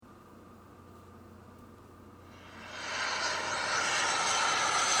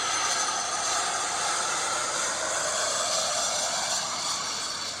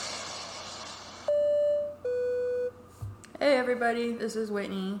everybody, this is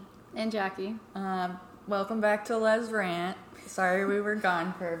Whitney. And Jackie. Welcome back to Les Rant. Sorry we were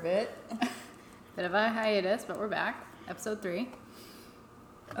gone for a bit. Bit of a hiatus, but we're back. Episode 3.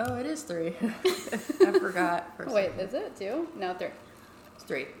 Oh, it is 3. I forgot. For a Wait, second. is it 2? No, 3. It's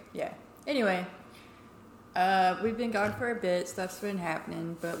 3, yeah. Anyway, we've been gone for a bit, stuff's been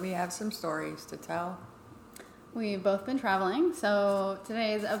happening, but we have some stories to tell. We've both been traveling, so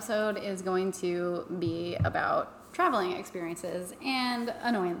today's episode is going to be about traveling experiences and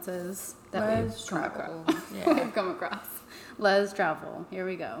annoyances that we've come across. Yeah. We've come across. Let's travel. Here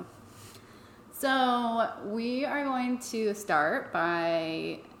we go. So we are going to start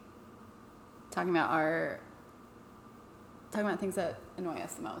by talking about things that annoy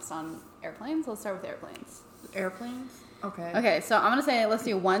us the most on airplanes. Let's start with airplanes. Airplanes? Okay. Okay, so I'm going to say, let's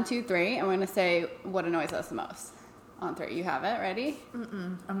do 1, 2, 3, and we're going to say what annoys us the most. On 3. You have it? Ready?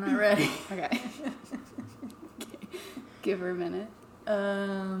 I'm not ready. Okay. Give her a minute.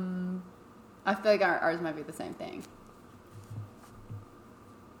 I feel like ours might be the same thing.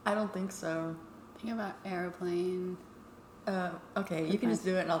 I don't think so. Think about airplane. Okay, you can just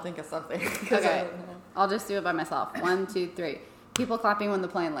do it and I'll think of something. Okay. I'll just do it by myself. 1, 2, 3. People clapping when the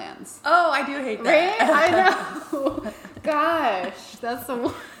plane lands. Oh, I do hate Right? that. I know. Gosh, that's the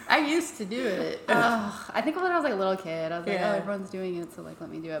one. I used to do it. I think when I was like a little kid, I was like, Yeah. oh, everyone's doing it, so like let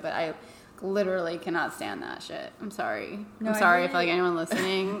me do it. But I literally cannot stand that shit. I'm sorry. No, I'm I sorry hate if like it. anyone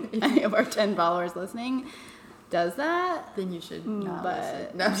listening, any of our 10 followers listening, does that. Then you should not listen.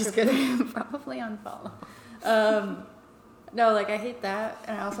 But No, I'm just kidding. probably unfollow. No, like I hate that,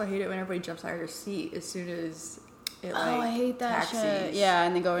 and I also hate it when everybody jumps out of their seat as soon as it like I hate that taxis. shit. Yeah,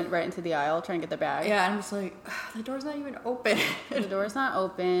 and they go right into the aisle trying to get their bag. Yeah, I'm just like, the door's not even open. The door's not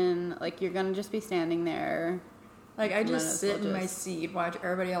open. Like you're gonna just be standing there. Like I Might just as sit well in my just- seat, watch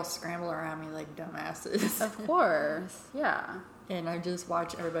everybody else scramble around me like dumbasses, Of course. Yeah. and I just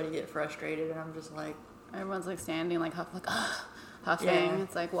watch everybody get frustrated, and I'm just like, Everyone's like standing like huffing. Yeah.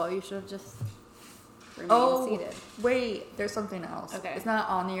 It's like, well, you should have just remained oh, seated. wait, there's something else. Okay. It's not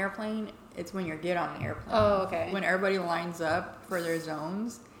on the airplane. It's when you get on the airplane. Oh, okay. When everybody lines up for their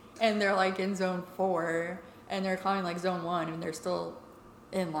zones, and they're like in zone 4, and they're calling like zone 1, and they're still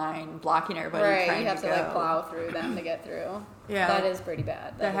in line blocking everybody. Right, trying you have to go. like plow through them to get through. Yeah, That is pretty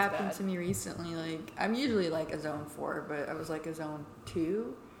bad. That is happened bad. to me recently. Like I'm usually like a zone 4, but I was like a zone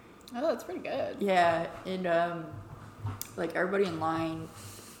 2. Oh, that's pretty good. Yeah, and like everybody in line,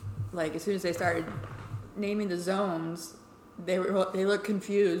 like as soon as they started naming the zones, they looked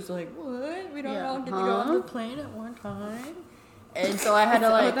confused. Like what? We don't Yeah. all get to go on the plane at one time. And so I had to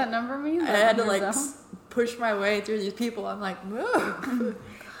Is that like what that number means? I had to Your like zone? push my way through these people. I'm like, move.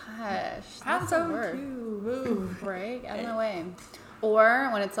 Gosh, I'm that's the zone word. 2. Move. Right? Out of my way. Or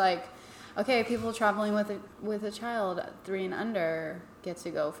when it's like, okay, people traveling with a child 3 and under get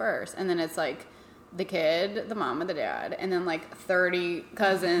to go first, and then it's like the kid, the mom, and the dad, and then like 30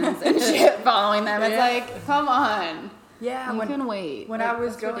 cousins and shit following them. It's Yeah. like, come on, Yeah, you can wait. When Like, I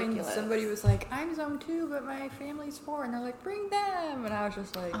was that's going, ridiculous. somebody was like, I'm zone 2, but my family's 4. And they're like, bring them. And I was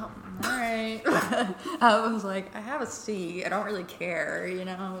just like, Oh. all right. I was like, I have a seat. I don't really care, you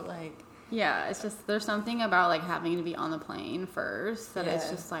know? Like, Yeah, it's just there's something about like having to be on the plane first that it's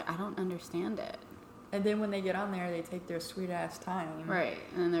Yeah. just like I don't understand it. and then when they get on there, they take their sweet ass time. Right,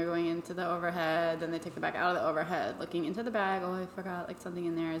 and then they're going into the overhead, then they take the bag out of the overhead, looking into the bag. Oh, I forgot like something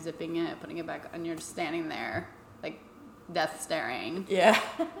in there, zipping it, putting it back, and you're just standing there like death staring. Yeah.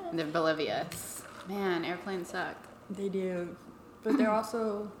 And they're oblivious. Man, airplanes suck. They do. But they're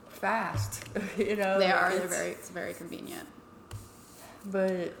also fast, you know? They like, are. It's very convenient.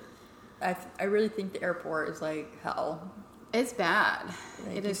 But I really think the airport is like hell. It's bad.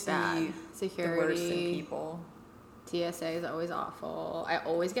 Like, It you is see bad. The worst in Security. people. TSA is always awful. I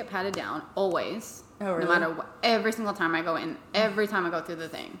always get patted down. Always. Oh, really? No matter what. Every single time I go in. Every time I go through the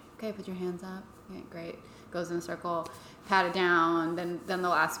thing. Okay, put your hands up. Okay, great. Goes in a circle. Pat it down. Then they'll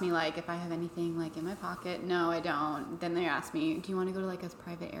ask me like if I have anything like in my pocket. No, I don't. Then they ask me, do you want to go to like a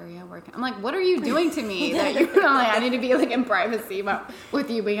private area where I'm like, what are you doing to me? That you're I'm like, I need to be like in privacy with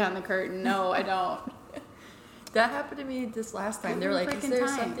you behind the curtain. No, I don't. That happened to me this last time. They were Every like, is freaking there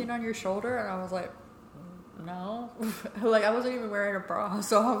time. something on your shoulder? And I was like, no. Like, I wasn't even wearing a bra.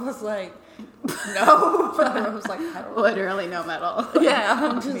 So I was like, no. I was like, I don't know. Literally no metal. Yeah,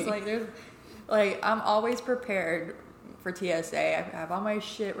 I'm just like, there's, like, I'm always prepared for TSA. I have all my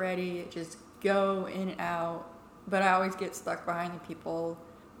shit ready. Just go in and out. But I always get stuck behind the people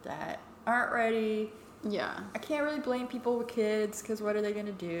that aren't ready. Yeah. I can't really blame people with kids because what are they going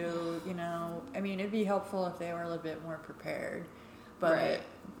to do? You know, I mean, it'd be helpful if they were a little bit more prepared. But Right.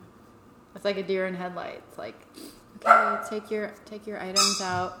 It's like a deer in headlights. Like, okay, take your items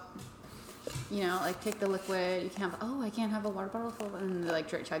out. You know, like take the liquid. You can't. I can't have a water bottle full. And they're like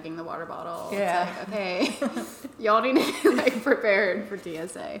chugging the water bottle. Yeah. It's like, okay, y'all need to be like prepared for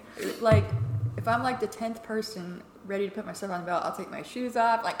TSA. Like, if I'm like the 10th person ready to put my stuff on the belt, I'll take my shoes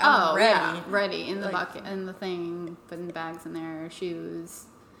off. Like, I'm ready. Yeah, ready in the like, bucket, in the thing, putting the bags in there, shoes.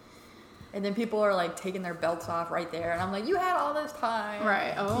 And then people are like taking their belts off right there, and I'm like, you had all this time.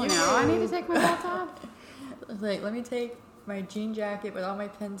 Right. Oh, now I need to take my belt off. Like, let me take my jean jacket with all my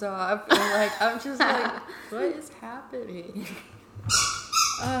pins off. And like, I'm just like, what is happening?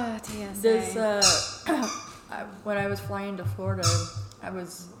 TSA. This, when I was flying to Florida,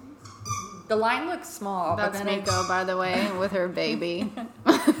 the line looked small. That's but then Miko, by the way, with her baby.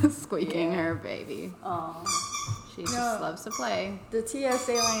 Squeaking her baby. Oh. She just loves to play. The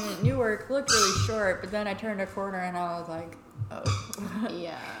TSA line at Newark looked really short, but then I turned a corner and I was like, oh.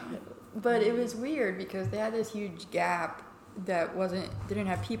 Yeah. But it was weird because they had this huge gap that didn't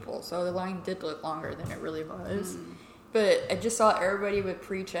have people, so the line did look longer than it really was. But I just saw everybody with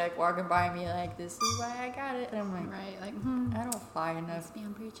pre-check walking by me like, this is why I got it. And I'm like, Right, like, I don't fly enough be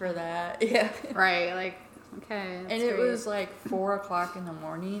on pre-check for that. Yeah. Right, like, okay. And it was like 4 o'clock in the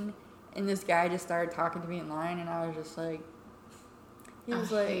morning, and this guy just started talking to me in line, and I was just like, I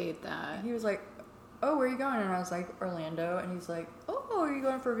hate that. He was like, oh, where are you going? And I was like, Orlando. And he's like, oh, are you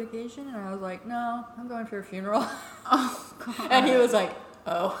going for a vacation? And I was like, no, I'm going for a funeral. Oh, God. And he was like,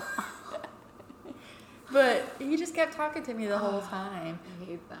 oh. But he just kept talking to me the whole time. I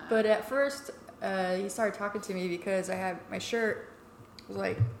hate that. But at first, he started talking to me because I had my shirt was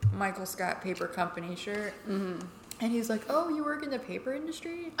like Michael Scott Paper Company shirt. Mm-hmm. And he's like, oh, you work in the paper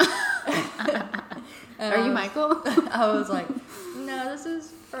industry? Are you Michael? I was like, no, this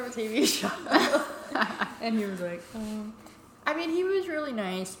is from a TV show. And he was like, I mean, he was really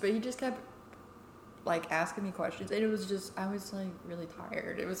nice, but he just kept like asking me questions, and it was just, I was like really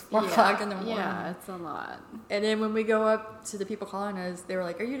tired. It was 4 o'clock in the morning. Yeah, it's a lot. And then when we go up to the people calling us, they were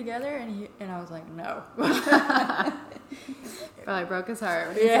like, are you together? And I was like, no. Probably broke his heart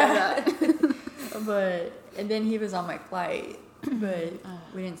when he said that. And then he was on my flight, but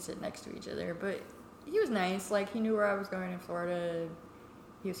we didn't sit next to each other. But he was nice. Like, he knew where I was going in Florida.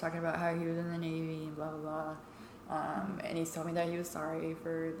 He was talking about how he was in the Navy and blah, blah, blah. And he told me that he was sorry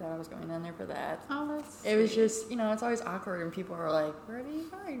for that I was going down there for that. Oh, that's It was just, it's always awkward when people are like, what are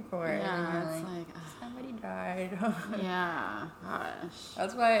you going for? Yeah, and it's like, like somebody died. yeah, gosh.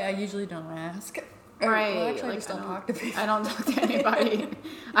 That's why I usually don't ask. Right. Well, actually, like, I just don't talk to people. I don't talk to anybody.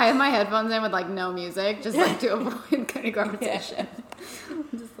 I have my headphones in with like no music, just like to avoid any conversation.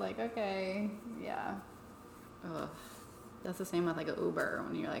 Just like, okay, yeah. Ugh. That's the same with like an Uber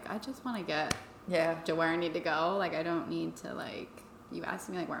when you're like, I just want to get to where I need to go. Like, I don't need to like, you ask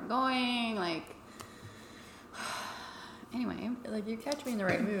me like where I'm going. Like, anyway. Like, you catch me in the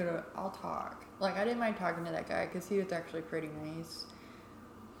right mood, I'll talk. Like, I didn't mind talking to that guy because he was actually pretty nice.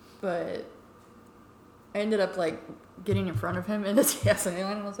 But I ended up like getting in front of him in the TSA line,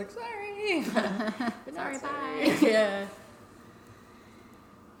 and I was like, sorry. Sorry, bye. Yeah.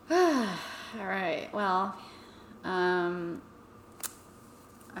 All right. Well, I've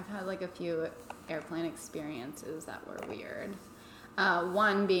had like a few airplane experiences that were weird.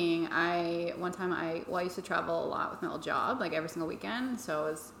 One being, I used to travel a lot with my old job, like every single weekend, so I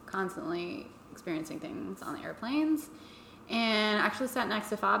was constantly experiencing things on the airplanes. And I actually sat next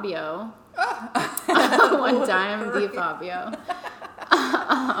to Fabio one time, the Fabio.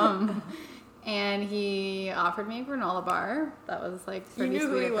 And he offered me a granola bar. That was like pretty sweet. You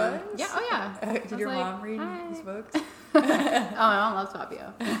knew who he was? Yeah, oh yeah. Did your mom read his books? Oh, my mom loves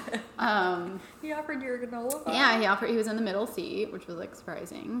Fabio. He offered you a granola bar? Yeah, he was in the middle seat, which was like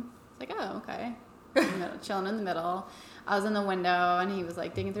surprising. It's like, oh, okay. Chilling in the middle. I was in the window, and he was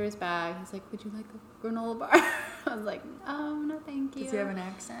like digging through his bag. He's like, would you like a granola bar? I was like, no, thank you. Does he have an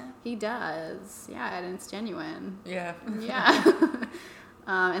accent? He does. Yeah, and it's genuine. Yeah. Yeah.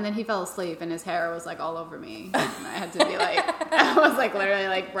 And then he fell asleep, and his hair was like all over me. And I had to be like, I was like literally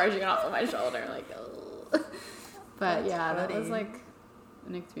like brushing it off of my shoulder, like, oh. But That's funny. that was like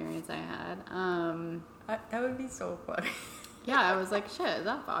an experience I had. That would be so funny. Yeah, I was like, shit, is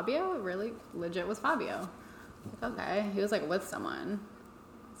that Fabio? It really legit was Fabio. Like, okay. He was like with someone.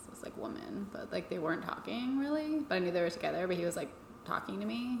 This like woman, but like they weren't talking really. But I knew they were together, but he was like talking to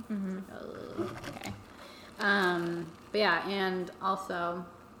me. Mm-hmm. Like, okay. But yeah, and also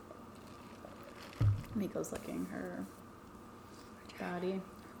Miko's licking her body.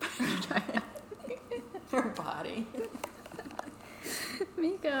 Her body.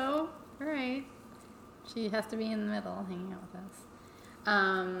 Miko, all right. She has to be in the middle, hanging out with us.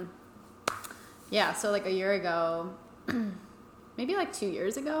 Yeah, so like a year ago, maybe like 2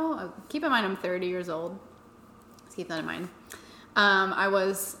 years ago, keep in mind I'm 30 years old. Let's keep that in mind. I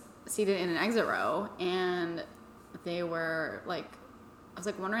was seated in an exit row, and they were like, I was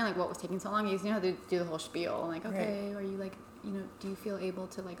like wondering like what was taking so long. You know how they do the whole spiel, like, okay, Right. are you like, you know, do you feel able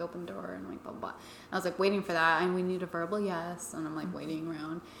to like open the door and like blah blah blah. I was like waiting for that, and we need a verbal yes, and I'm like waiting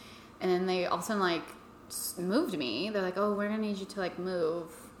around, and then they all of a sudden like moved me. They're like, oh, we're gonna need you to like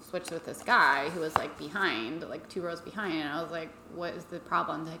move, switch with this guy who was like behind, like 2 rows behind, and I was like, what is the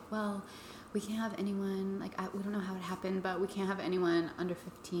problem? They're like, well, we can't have anyone like we don't know how it happened, but we can't have anyone under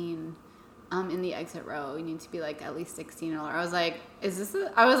 15 in the exit row. You need to be like at least 16 or older. I was like, is this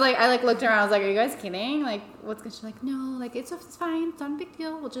I like looked around, I was like, are you guys kidding? Like, what's good? She's like, no, like it's fine, it's not a big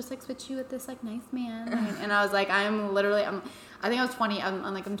deal, we'll just like switch you with this like nice man. And I was like, I think I was 20.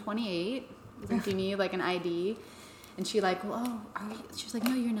 I'm 28. I was like, do you need like an ID? And she like, well, she's like,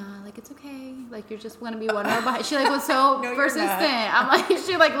 no, you're not. Like, it's okay. Like, you're just going to be one row behind. She like was so No, persistent. I'm like,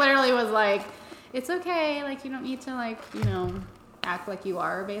 she like literally was like, it's okay. Like, you don't need to like, you know, act like you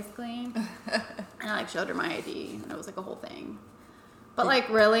are basically. And I like showed her my ID, and it was like a whole thing. But like,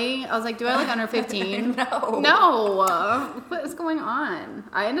 really? I was like, do I look under 15? No. What is going on?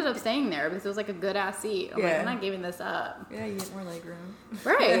 I ended up staying there because it was like a good ass seat. I'm like, I'm not giving this up. Yeah, you get more leg room.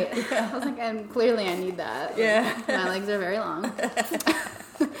 Right. I was like, and clearly I need that. Yeah. My legs are very long.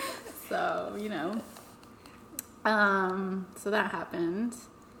 So, you know. So that happened.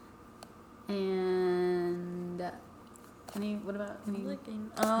 And what about any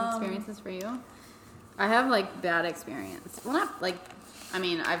experiences for you? I have like bad experience. Well, not like, I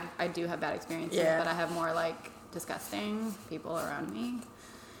mean, I do have bad experiences, but I have more like disgusting people around me.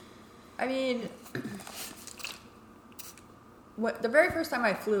 I mean, the very first time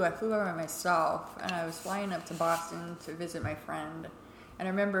I flew over by myself, and I was flying up to Boston to visit my friend. And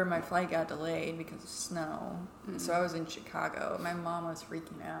I remember my flight got delayed because of snow. Mm-hmm. So I was in Chicago. My mom was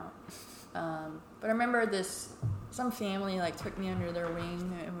freaking out. But I remember some family like took me under their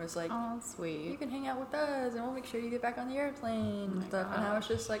wing and was like, oh, sweet, you can hang out with us and we'll make sure you get back on the airplane and stuff. And I was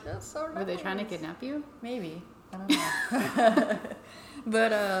just like, that's so nice. Were they trying to kidnap you? Maybe. I don't know.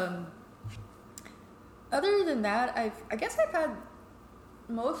 But other than that, I guess I've had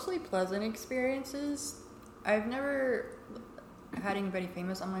mostly pleasant experiences. I've never had anybody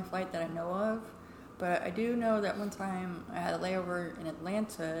famous on my flight that I know of, but I do know that one time I had a layover in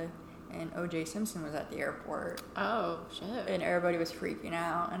Atlanta and O.J. Simpson was at the airport. Oh, shit. And everybody was freaking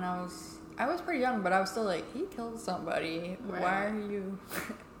out, and I was pretty young, but I was still like, he killed somebody. Right. Why are you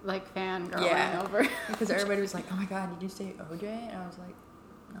like fangirling over? Because everybody was like, oh my god, did you say O.J.? And I was like,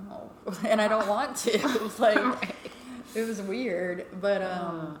 no. And I don't want to. It was like, right. It was weird. But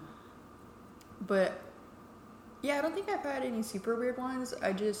yeah, I don't think I've had any super weird ones.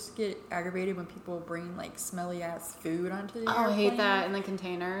 I just get aggravated when people bring like smelly ass food onto the airplane. I hate that in the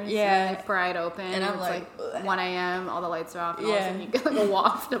containers. Yeah. And they fry it open. And I'm like 1 a.m., all the lights are off, and all of a sudden you get like a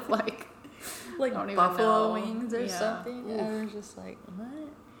waft of like buffalo wings or something. Oof. And I was just like, what?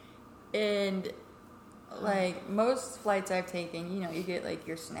 And like most flights I've taken, you know, you get like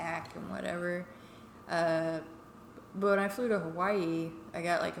your snack and whatever. But when I flew to Hawaii, I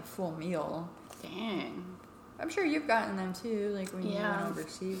got like a full meal. Dang. I'm sure you've gotten them too, like when you went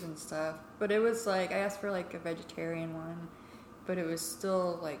overseas and stuff. But it was like, I asked for like a vegetarian one, but it was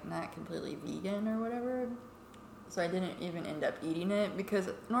still like not completely vegan or whatever. So I didn't even end up eating it because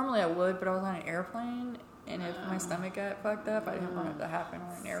normally I would, but I was on an airplane. And if my stomach got fucked up, I didn't want it to happen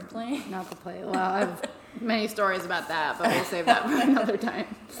on an airplane. Not to play. Well, I have many stories about that, but we'll save that for another time.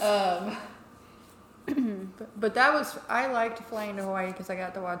 But that was, I liked flying to Hawaii because I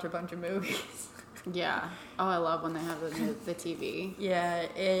got to watch a bunch of movies. Yeah. Oh, I love when they have the TV. Yeah,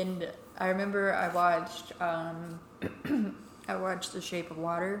 and I remember I watched The Shape of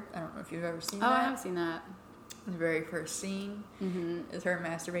Water. I don't know if you've ever seen that. Oh, I have seen that. The very first scene is her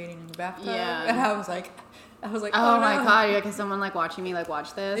masturbating in the bathtub. Yeah. And I was like, oh my no. god, you're like, is someone like watching me like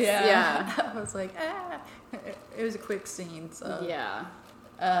watch this? Yeah. I was like, It was a quick scene, so. Yeah.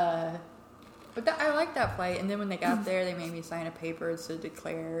 But I liked that flight, and then when they got there, they made me sign a paper to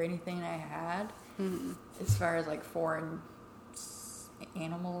declare anything I had, as far as like foreign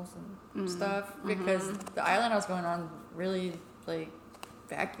animals and stuff, because the island I was going on really like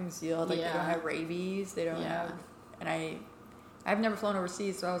vacuum sealed. Like they don't have rabies, they don't have, and I've never flown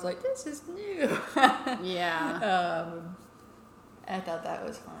overseas, so I was like, this is new. Yeah. I thought that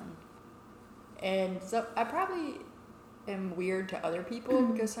was fun, and so I probably am weird to other people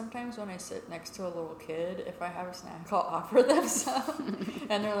because sometimes when I sit next to a little kid, if I have a snack, I'll offer them some,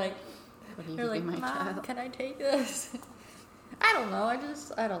 and they're like, Mom, can I take this? I don't know. I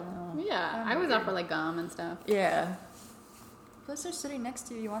don't know. Yeah, I always offer like gum and stuff. Yeah. Plus, they're sitting next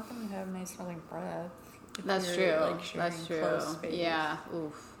to you. You want them to have nice smelling breath. If That's you're, true. like, sharing That's true. close space. Yeah.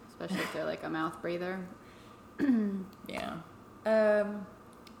 Oof. Especially if they're like a mouth breather. Yeah.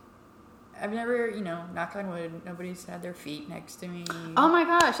 I've never, knock on wood, nobody's had their feet next to me. Oh my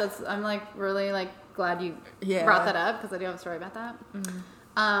gosh, I'm like really like glad you brought that up because I do have a story about that.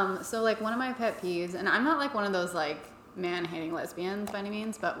 Mm-hmm. So like one of my pet peeves, and I'm not like one of those like man-hating lesbians by any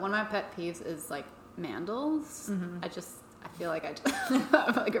means, but one of my pet peeves is like mandals. Mm-hmm. I feel like I just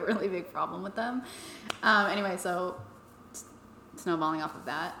have like a really big problem with them. Anyway, so snowballing off of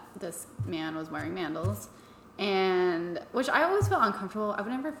that, this man was wearing mandals. And which I always feel uncomfortable. I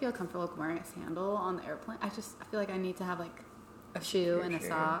would never feel comfortable wearing a sandal on the airplane. I feel like I need to have like a shoe and a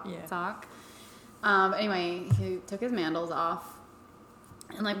sock. Anyway, he took his mandals off,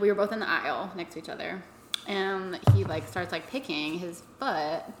 and like we were both in the aisle next to each other, and he like starts like picking his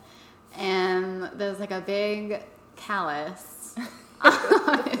foot, and there's like a big callus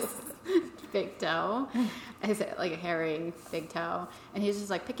on his big toe. His like a hairy big toe, and he's just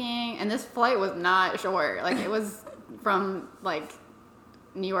like picking. And this flight was not short; like it was from like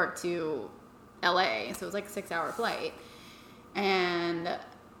New York to LA, so it was like a 6-hour flight. And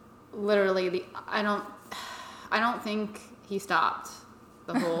literally, I don't think he stopped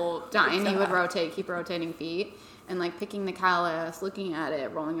the whole time. He would keep rotating feet. And like picking the callus, looking at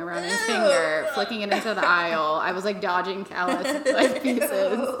it, rolling around in his finger, flicking it into the aisle. I was like dodging callus like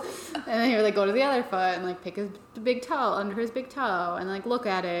pieces, and then he would like go to the other foot and like pick the big toe under his big toe, and like look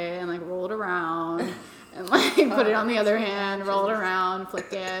at it and like roll it around, and like put it on the other hand, roll it around,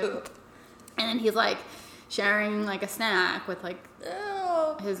 flick it, and then he's like sharing like a snack with like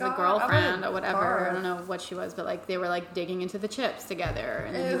his like, girlfriend or whatever. I don't know what she was, but like they were like digging into the chips together,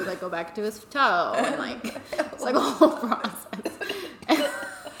 and then he would like go back to his toe, and like it's like a whole process. And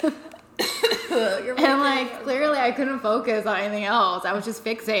like clearly I couldn't focus on anything else. I was just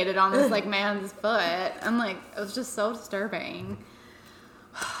fixated on this like man's foot, and like it was just so disturbing.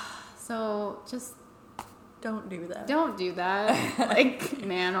 So just don't do that. Don't do that. Like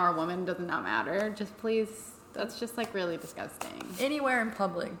man or woman, does not matter. Just please. That's just like really disgusting. Anywhere in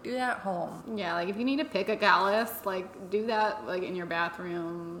public, do that at home. Yeah, like if you need to pick a callus, like do that like in your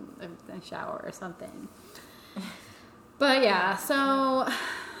bathroom, in a shower or something. But yeah, so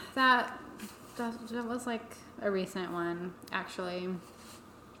that was like a recent one actually.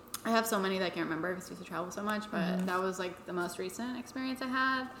 I have so many that I can't remember because I used to travel so much, but that was like the most recent experience I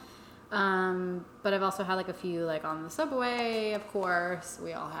had. But I've also had like a few like on the subway, of course.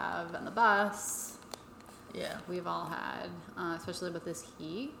 We all have, on the bus. Yeah, we've all had, especially with this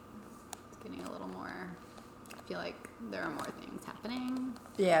heat. It's getting a little more, I feel like there are more things happening.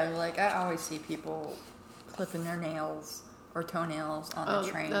 Yeah, like I always see people clipping their nails or toenails on the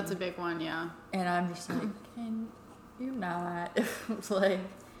train. That's a big one, yeah. And I'm just like, can you not? It's like,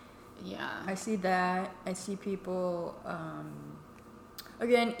 yeah. I see that. I see people,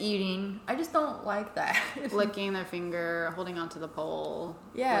 again, eating. I just don't like that. Licking their finger, holding onto the pole.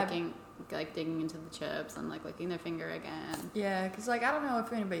 Yeah. Like digging into the chips and like licking their finger again. Yeah, because like I don't know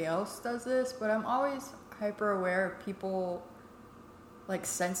if anybody else does this, but I'm always hyper aware of people like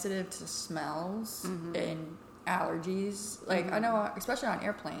sensitive to smells and allergies. Like I know, especially on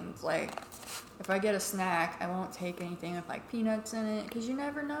airplanes, like if I get a snack, I won't take anything with like peanuts in it because you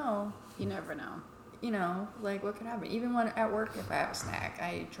never know. You never know. You know, like what could happen. Even when at work, if I have a snack,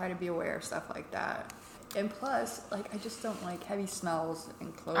 I try to be aware of stuff like that. And plus, like, I just don't like heavy smells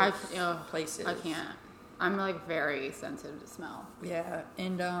in closed places. I can't. I'm, like, very sensitive to smell. Yeah.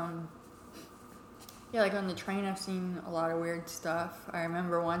 And, yeah, like, on the train, I've seen a lot of weird stuff. I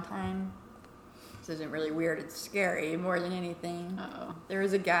remember one time, this isn't really weird, it's scary more than anything. Uh-oh. There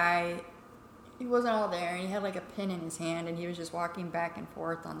was a guy, he wasn't all there, and he had, like, a pin in his hand, and he was just walking back and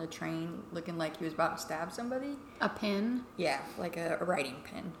forth on the train, looking like he was about to stab somebody. A pin? Yeah, like a writing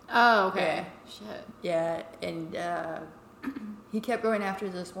pin. Oh, okay. Yeah. Shit. Yeah, and he kept going after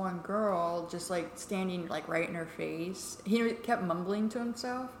this one girl, just like standing like right in her face. He kept mumbling to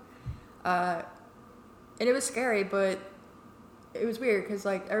himself, and it was scary, but it was weird because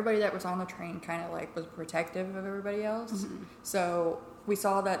like everybody that was on the train kind of like was protective of everybody else. So we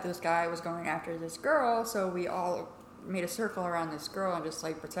saw that this guy was going after this girl, so we all made a circle around this girl and just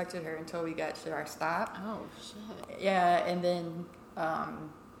like protected her until we got to our stop. Oh shit. Yeah, and then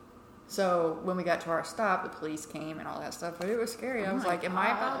so when we got to our stop, the police came and all that stuff, but it was scary. I was like, am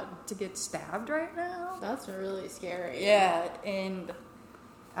I about to get stabbed right now? That's really scary. Yeah, and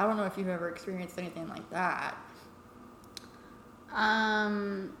I don't know if you've ever experienced anything like that.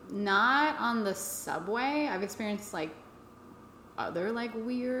 Not on the subway. I've experienced like other like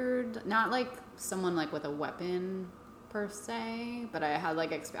weird, not like someone like with a weapon per se, but I had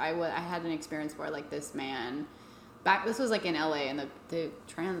like I had an experience where like this man this was like in LA, and the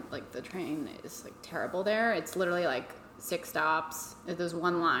train is like terrible there. It's literally like 6 stops. There's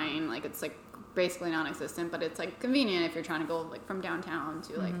one line, like it's like basically non-existent, but it's like convenient if you're trying to go like from downtown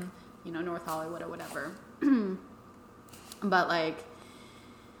to like North Hollywood or whatever. But like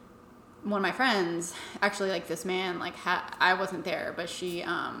one of my friends, actually, like this man, like I wasn't there, but she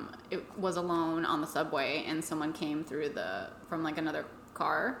was alone on the subway, and someone came through from like another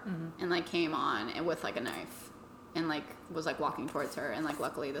car and like came on and with like a knife and like was like walking towards her, and like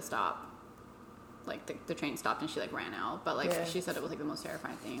luckily the train stopped and she like ran out, but like she said it was like the most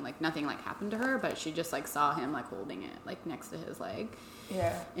terrifying thing. Like nothing like happened to her, but she just like saw him like holding it like next to his leg,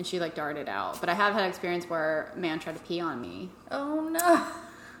 and she like darted out. But I have had experience where a man tried to pee on me. Oh no.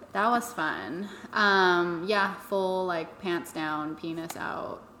 That was fun. Full like pants down, penis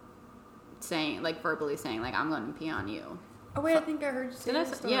out, verbally saying like I'm going to pee on you. Oh wait, I think I heard you say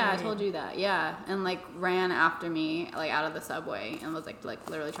that story. Yeah, I told you that. Yeah, and like ran after me like out of the subway and was like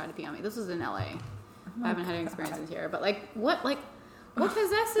literally trying to pee on me. This was in LA. I haven't had any experiences here, but what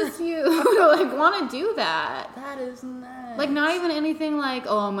possesses you to like want to do that? That is nuts. Like not even anything like,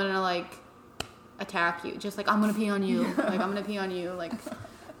 oh, I'm gonna like attack you. Just like I'm gonna pee on you. Like I'm gonna pee on you. Like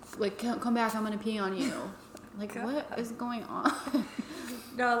come back, I'm gonna pee on you. Like God. What is going on?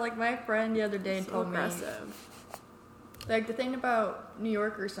 No, like my friend the other day told aggressive. Me. Like the thing about New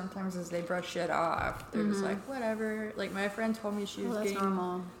Yorkers sometimes is they brush shit off. They're just like whatever. Like my friend told me she was getting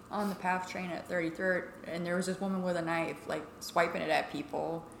normal. On the PATH train at 33rd, and there was this woman with a knife, like swiping it at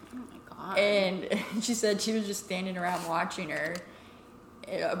people. Oh my God. And she said she was just standing around watching her.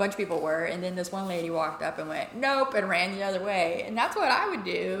 A bunch of people were, and then this one lady walked up and went, nope, and ran the other way. And that's what I would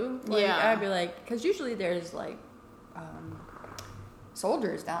do. Like, I'd be like, because usually there's like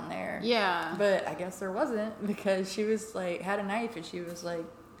soldiers down there. Yeah. But I guess there wasn't, because she was like, had a knife and she was like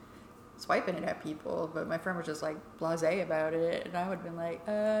swiping it at people. But my friend was just like blasé about it. And I would have been like,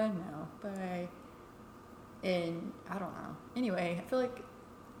 no, bye. And I don't know. Anyway, I feel like,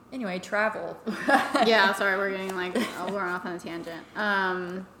 travel. Yeah, sorry, we're getting like, we're off on a tangent.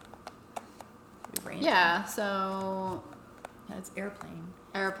 Yeah, so. Yeah, it's airplane.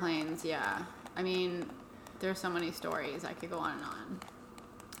 Airplanes, yeah. I mean, there's so many stories. I could go on and on.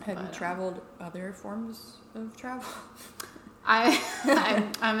 Have you traveled other forms of travel? I'm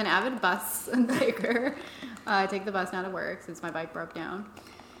an avid bus taker. I take the bus now to work since my bike broke down.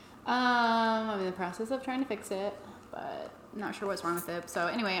 I'm in the process of trying to fix it, but I'm not sure what's wrong with it. So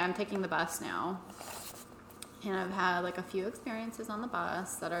anyway, I'm taking the bus now. And I've had like a few experiences on the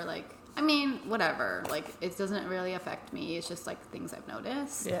bus that are like, I mean, whatever. Like, it doesn't really affect me. It's just like things I've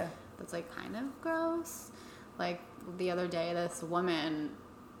noticed. Yeah. That's like kind of gross. Like the other day, this woman,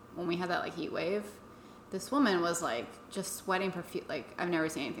 when we had that like heat wave, this woman was like just sweating like I've never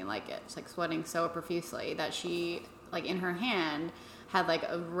seen anything like it. Just like sweating so profusely that she like in her hand had like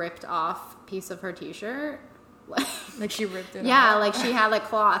a ripped off piece of her t-shirt. Like she ripped it off? Yeah, like she had like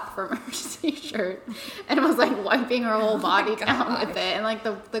cloth from her t-shirt and was like wiping her whole body down with it. And like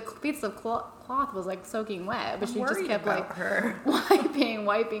the piece of cloth was like soaking wet, but she just kept like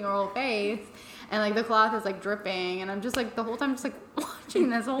wiping her whole face. And, like, the cloth is, like, dripping. And I'm just, like, the whole time just, like, watching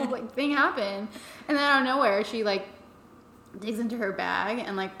this whole, like, thing happen. And then out of nowhere, she, like, digs into her bag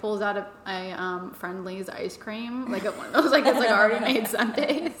and, like, pulls out a Friendly's ice cream. Like, one of those, like, it's, like, already made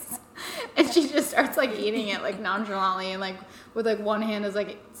sundaes. And she just starts, like, eating it, like, nonchalantly. And, like, with, like, one hand is,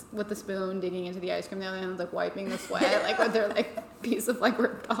 like, with the spoon digging into the ice cream. The other hand is, like, wiping the sweat, like, with her, like, piece of, like,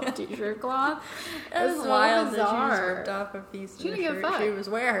 ripped off t-shirt cloth. It was so wild bizarre. That she just ripped off a piece of the shirt she was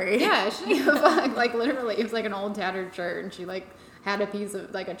wearing. Yeah, she didn't give a fuck. Like, literally, it was, like, an old tattered shirt. And she, like, had a piece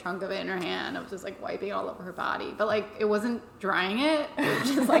of, like, a chunk of it in her hand. It was just, like, wiping all over her body. But, like, it wasn't drying it. It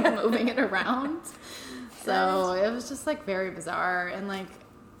was just, like, moving it around. So, it was just, like, very bizarre. And, like,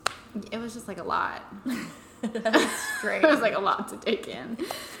 it was just, like, a lot. That's great. It was, like, a lot to take in.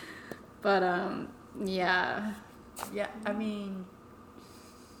 But, yeah. Yeah, I mean,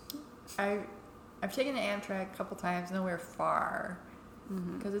 I've taken the Amtrak a couple times, nowhere far.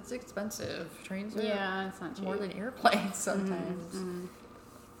 Because it's expensive. Trains are it's not cheap. More than airplanes sometimes.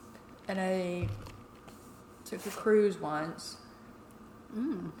 And I took a cruise once.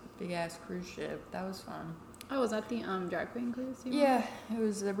 Big ass cruise ship. That was fun. Oh, was that the drag queen cruise? Yeah, it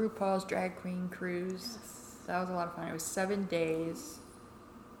was the RuPaul's drag queen cruise. Yes. That was a lot of fun. It was 7 days.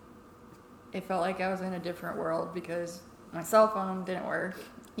 It felt like I was in a different world because my cell phone didn't work.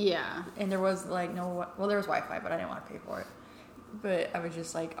 Yeah. And there was like there was Wi-Fi, but I didn't want to pay for it. But I was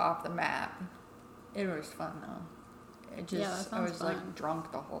just like off the map. It was fun though. It Yeah, just, that I sounds was fun. like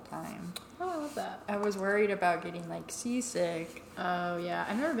drunk the whole time. Oh, I love that. I was worried about getting like seasick. Oh, yeah.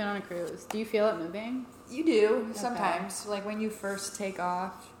 I've never been on a cruise. Do you feel it moving? You do sometimes, like when you first take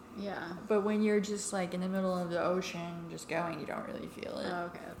off. Yeah. But when you're just like in the middle of the ocean, just going, you don't really feel it. Oh,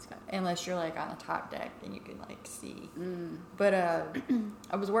 okay, that's good. Unless you're like on the top deck, then you can like see. Mm. But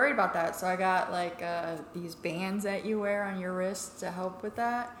I was worried about that, so I got like these bands that you wear on your wrists to help with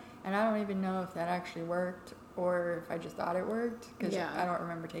that. And I don't even know if that actually worked or if I just thought it worked because Yeah. I don't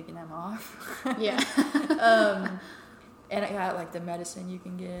remember taking them off. Yeah. And I got like the medicine you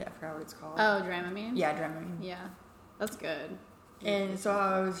can get. I forgot what it's called. Oh, Dramamine? Yeah, Dramamine. Yeah. That's good. And so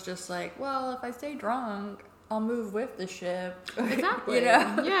I was just like, well, if I stay drunk, I'll move with the ship. Exactly. You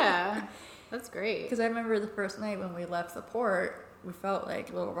know? Yeah. That's great. Because I remember the first night when we left the port, we felt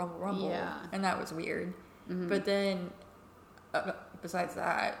like a little rumble. Yeah. And that was weird. Mhm. But then, besides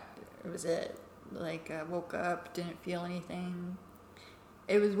that, it was it. Like, I woke up, didn't feel anything.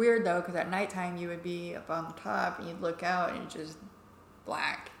 It was weird, though, because at nighttime you would be up on the top and you'd look out and it's just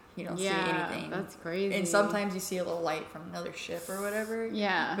black. You don't see anything. That's crazy. And sometimes you see a little light from another ship or whatever.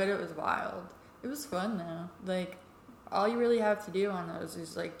 Yeah. But it was wild. It was fun, though. Like, all you really have to do on those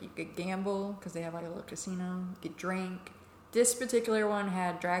is, like, you could gamble because they have, like, a little casino. You could drink. This particular one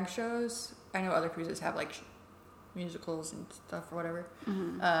had drag shows. I know other cruises have, like, musicals and stuff or whatever.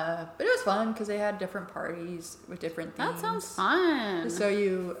 Mhm. But it was fun because they had different parties with different themes. That sounds fun.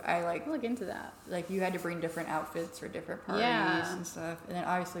 So I like I'll look into that. like you had to bring different outfits for different parties Yeah. and stuff. And then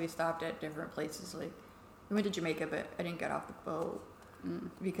obviously we stopped at different places. Like we went to Jamaica, but I didn't get off the boat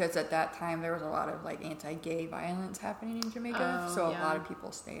because at that time there was a lot of like anti-gay violence happening in Jamaica. Oh, so a yeah. lot of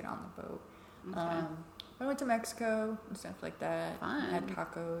people stayed on the boat. Okay. I went to Mexico and stuff like that. Fun. Had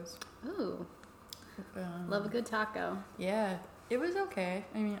tacos. Ooh, love a good taco. Yeah, it was okay.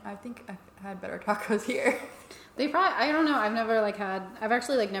 I mean, I think I've had better tacos here. They probably, I don't know, I've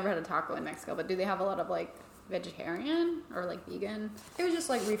actually like never had a taco in Mexico, but do they have a lot of like vegetarian or like vegan? It was just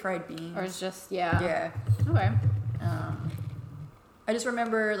like refried beans. Or it's just, yeah. Yeah. Okay. I just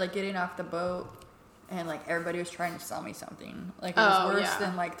remember like getting off the boat and like everybody was trying to sell me something. Like it was worse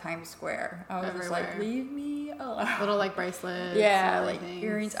than like Times Square. I was just like, Everywhere. leave me alone. Little like bracelets. Yeah, and like everything.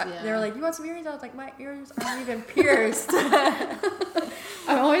 earrings. Yeah. They were like, you want some earrings? I was like, my ears aren't even pierced.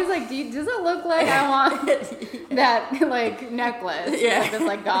 I'm always like, does it look like I want that like necklace? Yeah. Like, this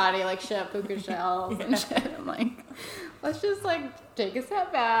like gaudy like ship puka shells and shit. I'm like, let's just like take a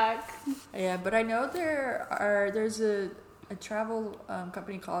step back. Yeah, but I know there's a travel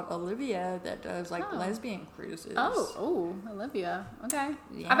company called Olivia that does like Oh. lesbian cruises. Oh, Olivia. Okay.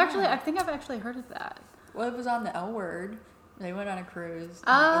 Yeah. I think I've actually heard of that. Well, it was on the L Word. They went on a cruise.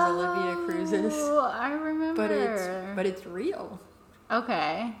 And it was Olivia Cruises. Oh, I remember. But it's real.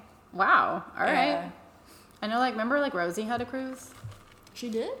 Okay. Wow. All right. Yeah. I know, like, remember, like, Rosie had a cruise? She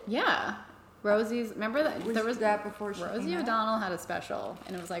did? Yeah. Rosie's, remember that? Was There was that before she Rosie came out? O'Donnell had a special,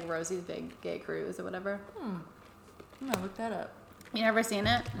 and it was like Rosie's Big Gay Cruise or whatever. I'm gonna look that up. You never seen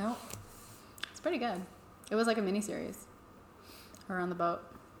it? Nope. It's pretty good. It was like a miniseries. Her on the boat.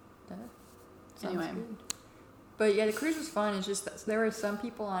 That sounds Anyway. good. But yeah, the cruise was fun. It's just that there were some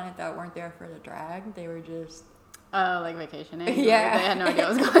people on it that weren't there for the drag. They were just Oh, like vacationing? yeah. They had no idea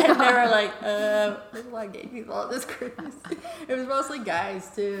what was going on. They were like, there's a lot of gay people on this cruise. It was mostly guys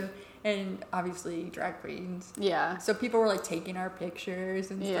too, and obviously drag queens. Yeah. So people were like taking our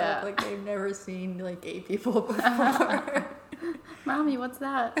pictures and Yeah. stuff. Like they've never seen like gay people before. Mommy, what's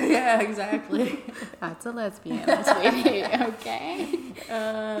that? Yeah, exactly. That's a lesbian, sweetie. Okay.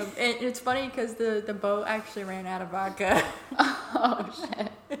 And it's funny because the boat actually ran out of vodka. Oh,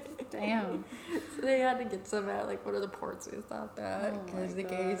 shit. Damn. So they had to get some at like one of the ports and stuff that Oh because my the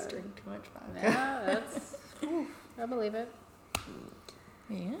gays God. drink too much vodka. Yeah, that's... oof, I believe it.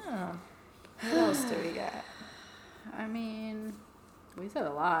 Yeah. What else do we got? I mean, we said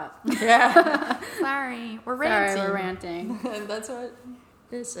a lot. Yeah. Sorry, we're ranting. Sorry, we're ranting. And that's what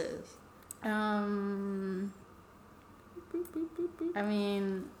this is. I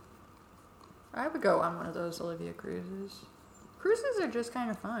mean, I would go on one of those Olivia cruises. Cruises are just kind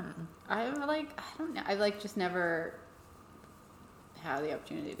of fun. I don't know. I've like just never had the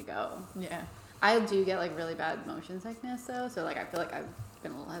opportunity to go. Yeah. I do get like really bad motion sickness though, so like I feel like I've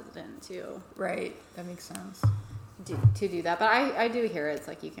been a little hesitant to Right. That makes sense. do that. But I do hear it's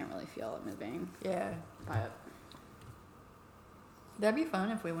like you can't really feel it moving. Yeah. But That'd be fun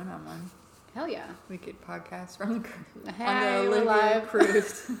if we went on one. hell yeah. We could podcast from the cruise. Hey, on the we're Olivia live.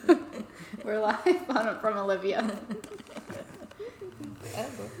 cruise. We're live from Olivia. I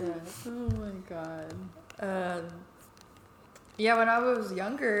love that. Oh my god. Yeah, when I was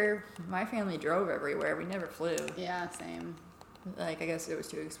younger, my family drove everywhere. We never flew. Yeah, same. Like, I guess it was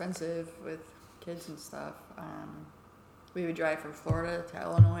too expensive with kids and stuff. We would drive from Florida to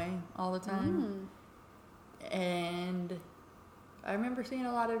Illinois all the time. And I remember seeing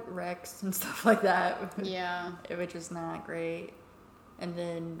a lot of wrecks and stuff like that. Yeah. Which was not great. And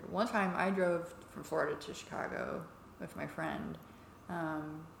then one time I drove from Florida to Chicago with my friend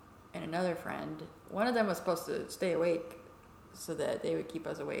and another friend. One of them was supposed to stay awake so that they would keep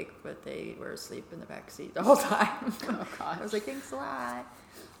us awake, but they were asleep in the back seat the whole time. Oh, gosh. I was like, thanks a lot.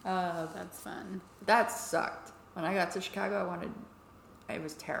 That's fun. That sucked. When I got to Chicago, it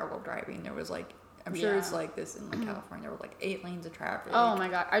was terrible driving. There was like, I'm sure it's like this in like California. There were like 8 lanes of traffic. Oh my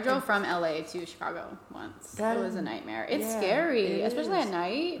god! I drove from LA to Chicago once. It was a nightmare. It's scary, especially at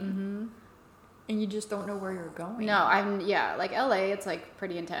night. Mm-hmm. And you just don't know where you're going. No, like LA. It's like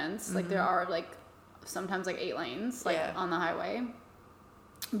pretty intense. Like there are like sometimes like 8 lanes like on the highway.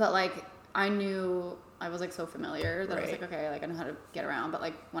 But like I was like so familiar that I was like, okay, like I know how to get around. But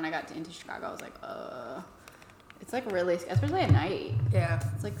like when I got into Chicago, I was like, it's like really, especially at night. Yeah,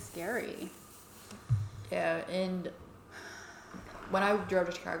 it's like scary. Yeah, and when I drove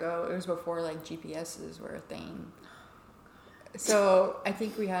to Chicago, it was before like GPSs were a thing. So I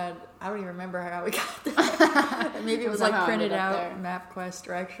think I don't even remember how we got there. Maybe it was like printed out MapQuest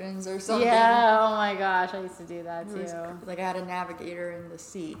directions or something. Yeah, oh my gosh, I used to do that too. Like I had a navigator in the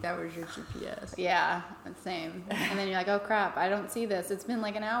seat. That was your GPS. Yeah, same. And then you're like, oh crap, I don't see this. It's been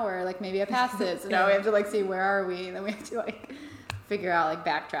like an hour. Like maybe I passed it. So now we have to like see where are we. And then we have to like figure out like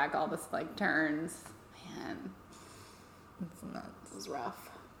backtrack all this like turns. Man, it's nuts. It was rough.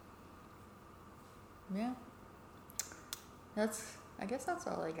 Yeah. I guess that's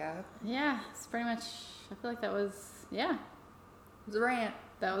all I got. Yeah, it's pretty much, I feel like that was, It was a rant.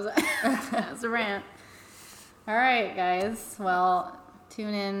 That was a rant. All right, guys. Well,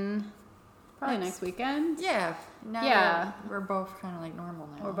 tune in probably next weekend. Yeah. Now we're both kind of like normal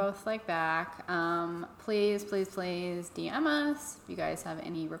now. We're both like back. Please DM us if you guys have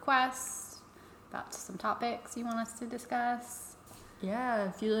any requests about some topics you want us to discuss. Yeah,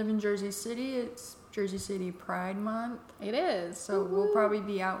 if you live in Jersey City, it's Jersey City Pride Month. It is. So we'll probably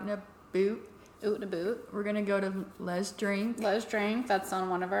be out in a boot. Out in a boot. We're going to go to Les Drink. Les Drink. That's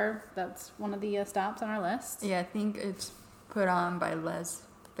one of the stops on our list. Yeah, I think it's put on by Les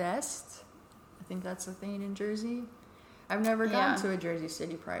Fest. I think that's the thing in Jersey. I've never gone to a Jersey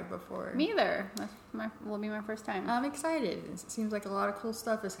City Pride before. Me either. Will be my first time. I'm excited. It seems like a lot of cool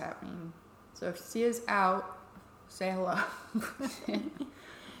stuff is happening. So if you see us out, say hello.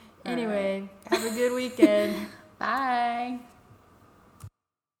 Anyway, have a good weekend. Bye.